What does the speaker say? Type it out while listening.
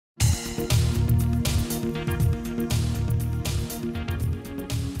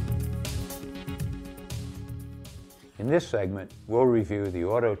In this segment, we'll review the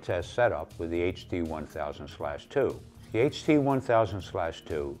AutoTest Setup with the HT1000/2. The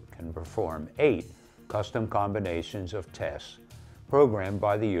HT1000/2 can perform 8 custom combinations of tests programmed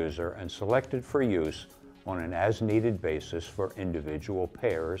by the user and selected for use on an as-needed basis for individual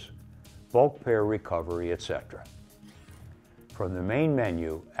pairs, bulk pair recovery, etc. From the main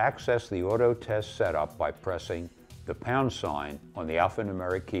menu, access the AutoTest Setup by pressing the # on the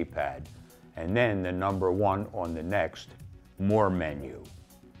alphanumeric keypad and then the number 1 on the next More menu.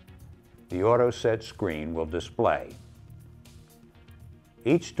 The AutoSet screen will display.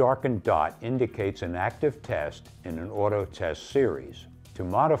 Each darkened dot indicates an active test in an AutoTest series. To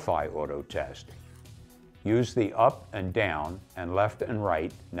modify AutoTest, use the up and down and left and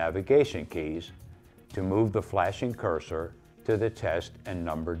right navigation keys to move the flashing cursor to the test and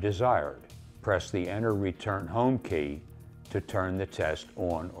number desired. Press the Enter Return Home key to turn the test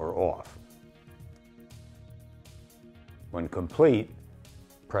on or off. When complete,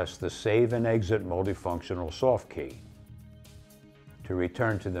 press the Save and Exit Multifunctional Soft key. To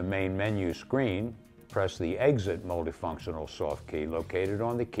return to the main menu screen, press the Exit Multifunctional Soft key located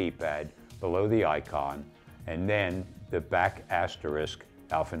on the keypad below the icon, and then the *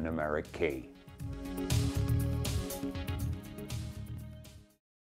 alphanumeric key.